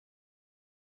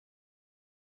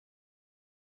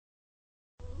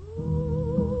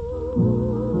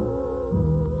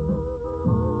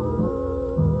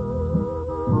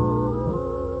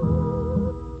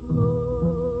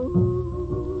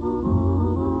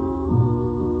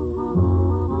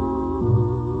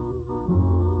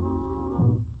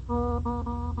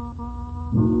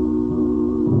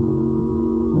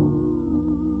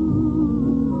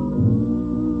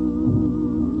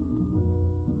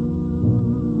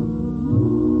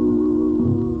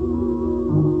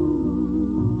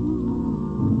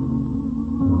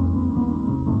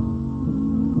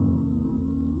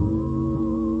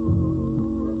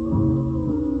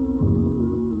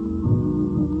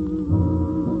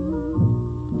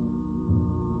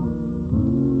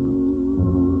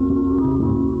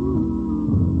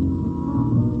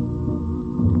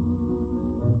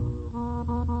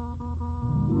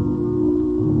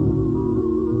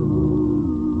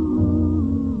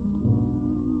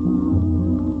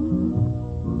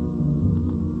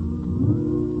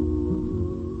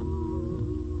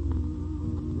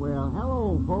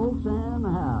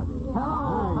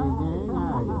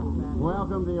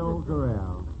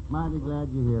Mighty glad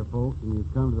you're here, folks, and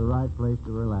you've come to the right place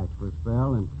to relax for a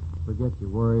spell and forget your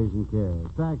worries and cares.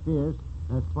 Fact is,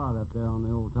 that spot up there on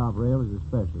the old top rail is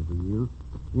especially for you.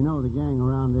 You know, the gang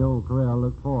around the old corral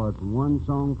look forward from one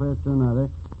songfest to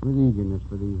another with eagerness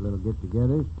for these little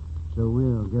get-togethers. So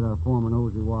we'll get our foreman,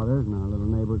 Ozzy Waters, and our little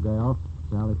neighbor gal,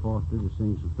 Sally Foster, to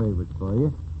sing some favorites for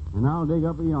you. And I'll dig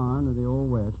up a yarn of the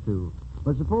Old West, too.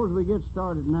 But suppose we get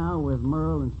started now with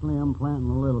Merle and Slim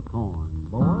planting a little corn.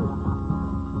 Boys?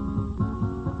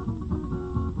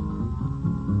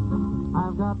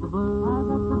 I've got the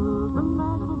blues, the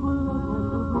Nashville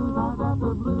blues, I've got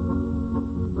the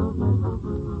blues, those Nashville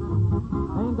blues.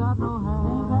 Ain't got no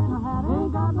hat,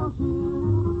 ain't got no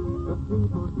shoes. The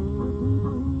people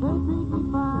here, they treat me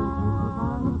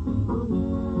fine. The people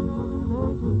here, they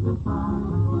treat me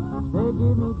fine. They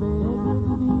give me beer,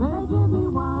 they give me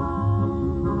wine.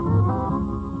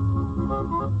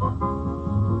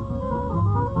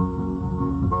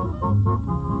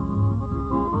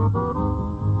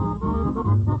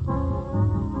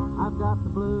 I've got the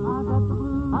blues,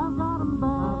 I've got 'em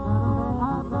bad.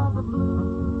 I've got the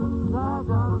blues, I've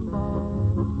got 'em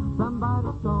bad. Somebody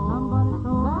stole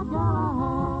that gal I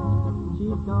had.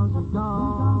 She's gone,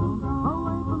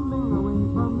 away from me,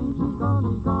 she's gone,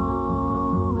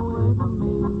 away from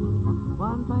me.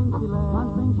 One thing she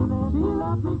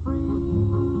left me free.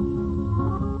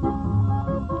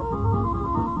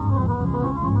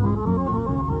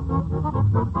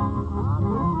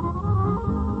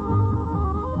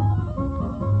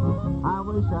 I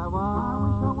wish I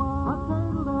was a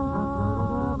turtle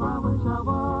dove. I wish I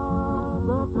was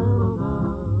a turtle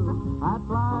dove. I'd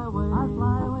fly away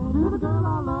to the girl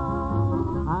I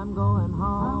love. I'm going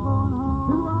home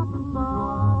to Arkansas.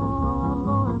 I'm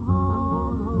going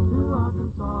home to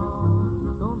Arkansas.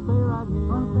 Don't stay right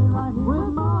here with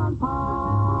Ma and Pa.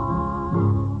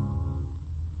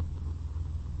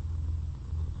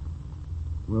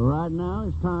 Well, right now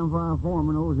it's time for our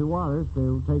foreman, Ozzy Waters,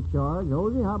 to take charge.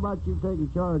 Ozzy, how about you taking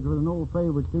charge with an old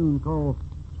favorite tune called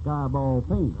Skyball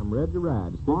Pink? I'm ready to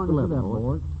ride. Stick On to to left, that,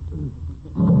 boys. boys.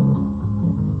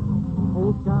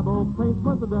 Old Skyball Pink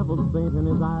was the devil's saint, and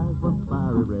his eyes were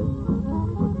fiery red.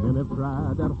 But men have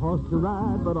tried that horse to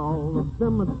ride, but all of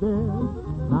them are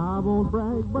dead. Now I won't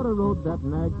brag, but I rode that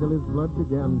nag till his blood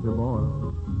began to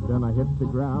boil. Then I hit the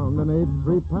ground and ate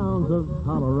 3 pounds of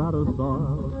Colorado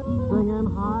soil. Singing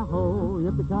hi-ho,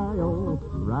 yippee-ki-yo,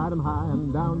 ride 'em high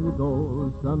and down you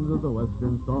go, sons of the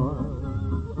western soil.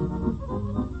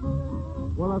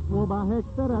 Well, I swore by heck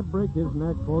that I'd break his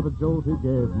neck for the jolt he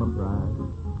gave my pride.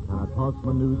 And I tossed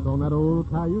my noose on that old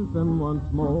cayuse and once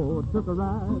more took a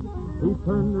ride. He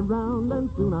turned around and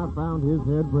soon I found his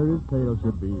head where his tail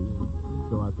should be.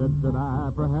 So I said,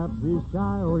 perhaps he's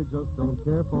shy or he just don't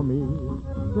care for me.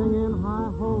 Singing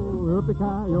hi-ho,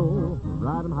 yippee-ki-yo,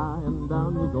 ride 'em high and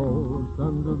down you go,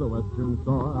 sons of the western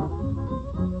soil.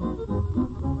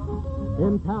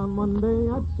 In town one day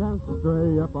I chanced to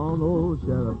stray up on old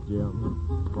Sheriff Jim.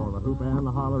 For a hoop and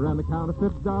a holler and a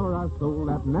counterfeit dollar I sold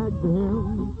that nag to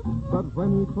him. But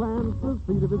when he glanced the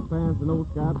seat of his pants in old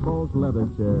Skyball's leather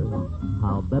chair,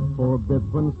 I'll bet 4 bits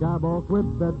when Skyball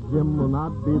quits that Jim will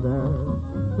not be there.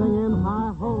 Singing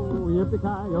hi-ho,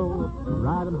 yippee-ki-yo,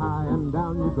 ride 'em high and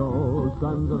down you go,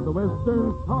 sons of the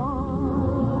western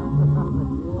soil.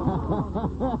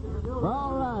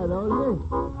 All right, Ozzy.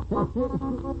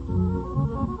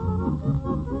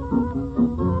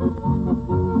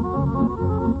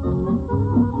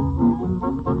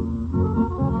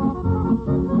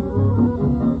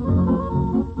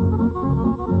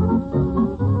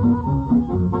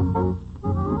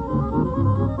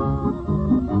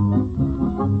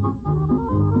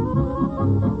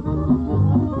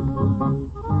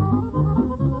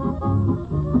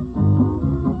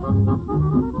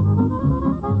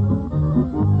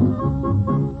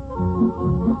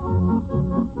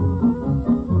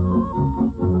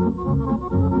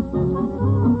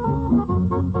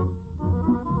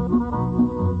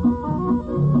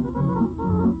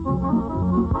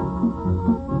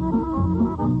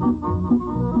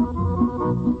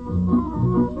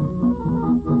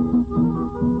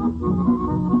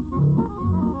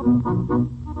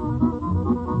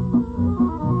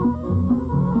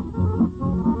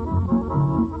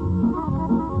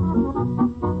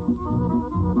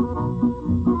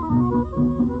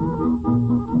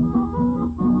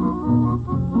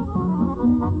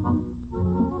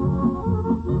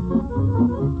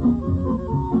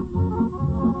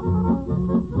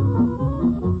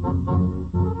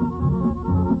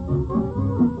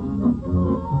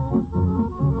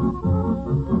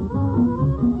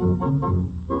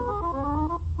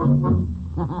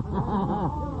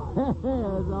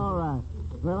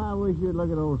 wish you'd look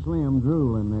at old Slim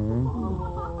drooling there.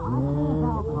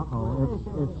 Yeah.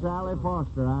 It's Sally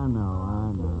Foster, I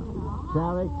know.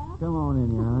 Sally, come on in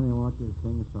here, honey. I want you to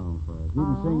sing a song for us. You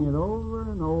can sing it over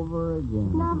and over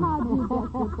again. Now, how'd you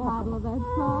get the title of that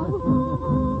song?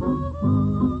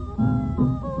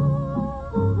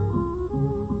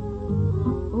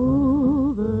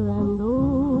 Over and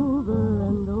over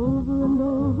and over and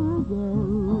over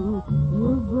again,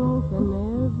 you've broken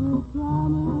every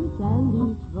promise and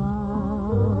each vow.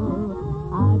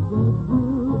 I beg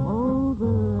you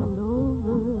over and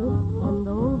over and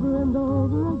over and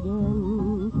over again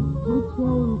to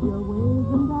change your ways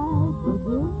and I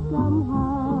forgive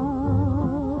somehow.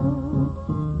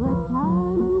 But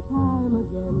time and time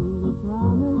again you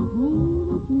promised me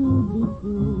that you'd be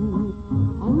true,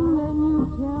 and then you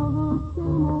tell those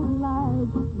same old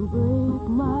lies and break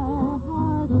my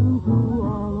heart in two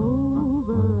all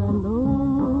over and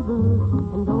over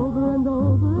and over and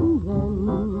over, and then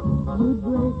you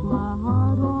break my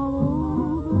heart all over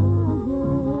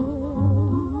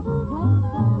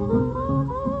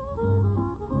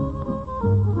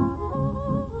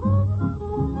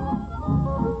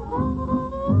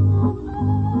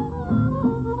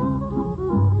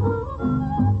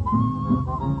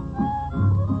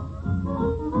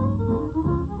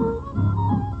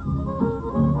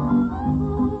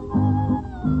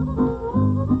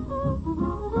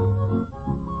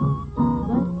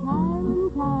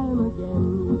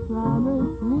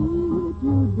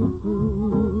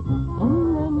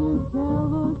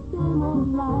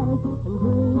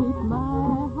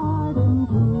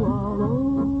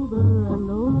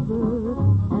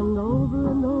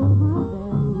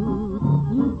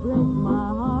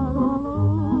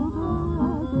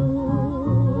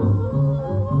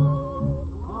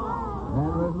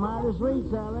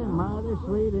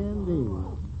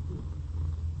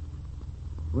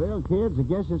Kids, I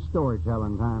guess it's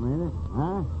storytelling time, ain't it?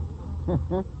 Huh?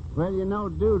 Well, you know,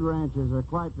 dude ranches are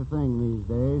quite the thing these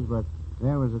days, but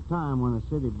there was a time when a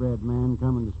city-bred man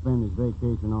coming to spend his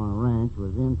vacation on a ranch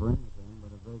was in for anything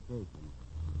but a vacation.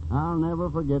 I'll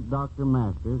never forget Dr.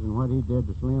 Masters and what he did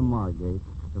to Slim Margate,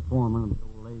 the foreman of the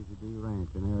old Lazy D Ranch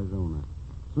in Arizona.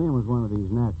 Slim was one of these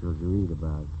naturals you read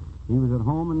about. He was at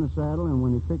home in the saddle, and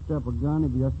when he picked up a gun,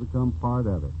 he'd just become part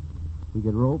of it. He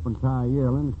could rope and tie a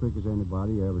yearling as quick as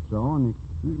anybody you ever saw, and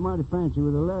he was mighty fancy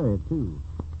with a lariat, too.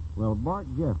 Well, Bart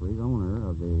Jeffries, owner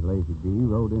of the Lazy D,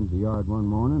 rode into the yard one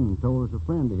morning and told us a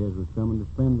friend of his was coming to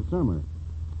spend the summer.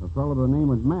 A fellow by the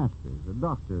name of Masters, a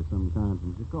doctor sometime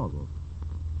from Chicago.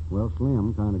 Well,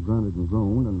 Slim kind of grunted and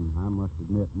groaned, and I must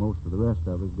admit most of the rest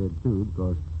of us did, too,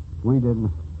 because we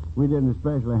didn't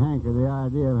especially hanker the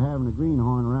idea of having a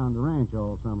greenhorn around the ranch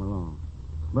all summer long.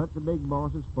 But the big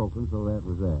boss had spoken, so that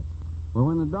was that. Well,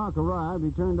 when the doc arrived,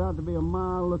 he turned out to be a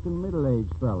mild-looking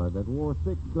middle-aged fella that wore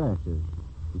thick glasses.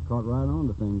 He caught right on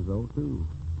to things, though, too.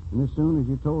 And as soon as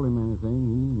you told him anything,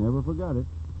 he never forgot it.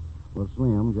 Well,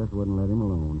 Slim just wouldn't let him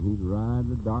alone. He'd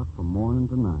ride the doc from morning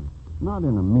to night. Not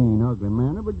in a mean, ugly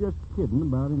manner, but just kidding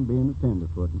about him being a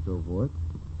tenderfoot and so forth.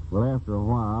 Well, after a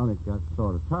while, it got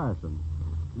sort of tiresome.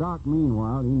 Doc,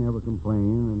 meanwhile, he never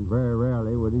complained, and very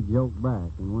rarely would he joke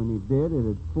back. And when he did,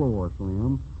 it'd floor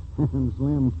Slim. And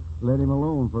Slim let him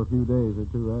alone for a few days or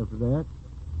two after that.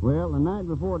 Well, the night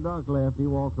before Doc left, he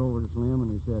walked over to Slim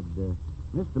and he said,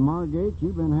 Mr. Margate,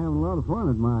 you've been having a lot of fun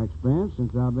at my expense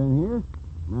since I've been here.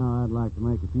 Now I'd like to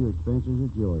make a few expenses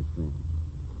at your expense.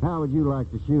 How would you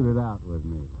like to shoot it out with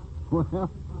me?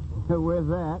 Well, with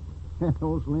that,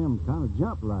 old Slim kind of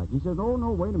jumped like. He said, oh,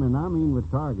 no, wait a minute. I mean with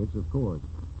targets, of course.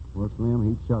 Well, Slim,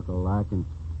 he chuckled like, and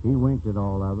he winked at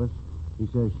all of us. He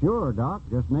says, sure, Doc,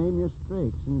 just name your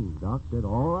stakes. And Doc said,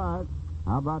 all right,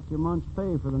 how about your month's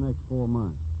pay for the next 4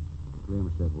 months?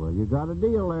 Slim said, well, you got a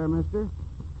deal there, mister.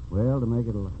 Well, to make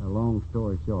it a long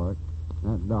story short,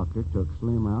 that doctor took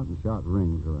Slim out and shot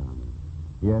rings around him.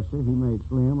 Yes, sir, he made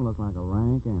Slim look like a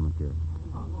rank amateur.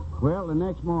 Well, the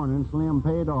next morning, Slim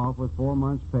paid off with 4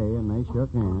 months' pay, and they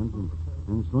shook hands,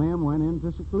 and Slim went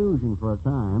into seclusion for a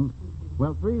time.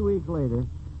 Well, 3 weeks later,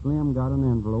 Slim got an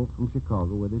envelope from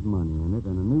Chicago with his money in it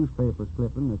and a newspaper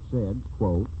clipping that said,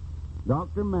 quote,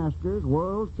 Dr. Masters,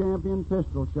 world champion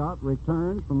pistol shot,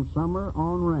 returns from summer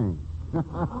on range.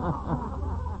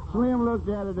 Slim looked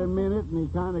at it a minute, and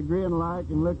he kind of grinned like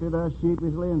and looked at us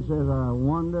sheepishly and says, I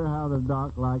wonder how the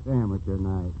doc liked amateur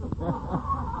night.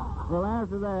 Well,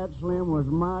 after that, Slim was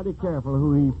mighty careful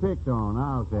who he picked on,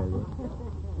 I'll tell you.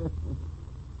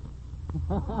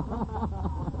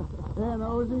 And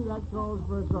Ozzy, that calls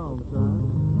for a song, son.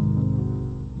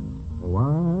 Oh, I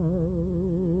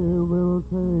will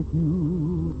take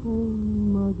you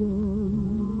home again.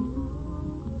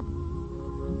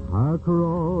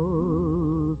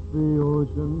 across the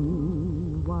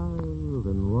ocean, wild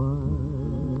and wide,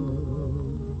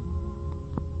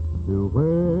 to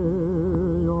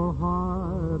where your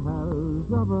heart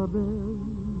has ever been.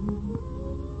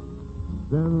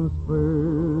 Since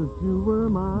first you were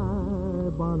my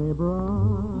bonny bride,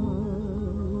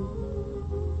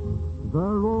 the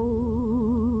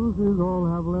roses all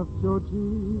have left your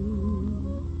cheeks.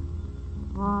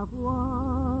 I've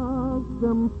watched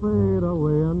them fade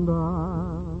away and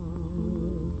die.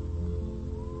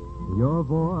 Your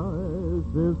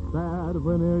voice is sad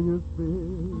whenever you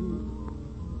speak,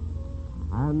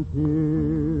 and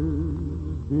tears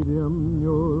bedim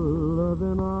your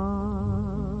loving eyes.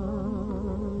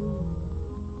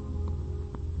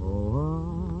 Oh,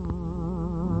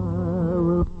 I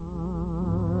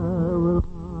will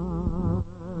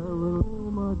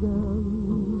home again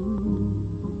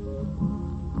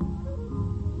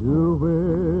to where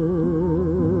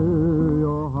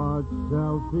your heart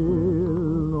shall feel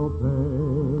no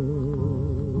pain.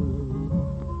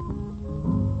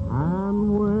 And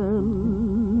when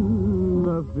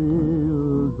the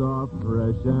fields are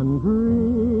fresh and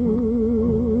green,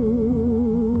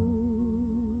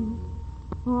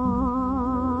 I'll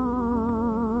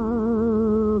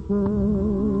take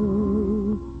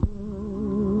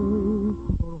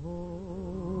for home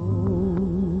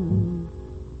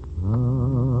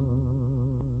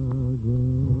again.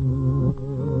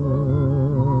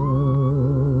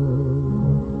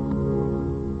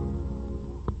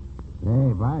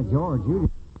 Hey, by George, you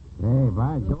did. Hey,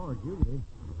 by George, you did.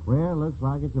 Well, looks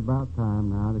like it's about time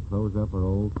now to close up our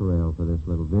old corral for this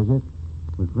little visit.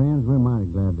 But friends, we're mighty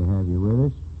glad to have you with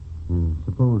us. And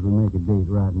suppose we make a date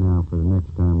right now for the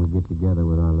next time we get together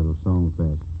with our little song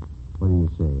fest. What do you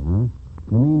say, huh?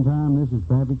 In the meantime, this is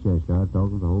Pappy Cheshire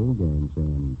talking to the whole gang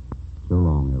saying, so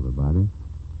long, everybody.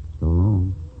 So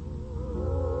long.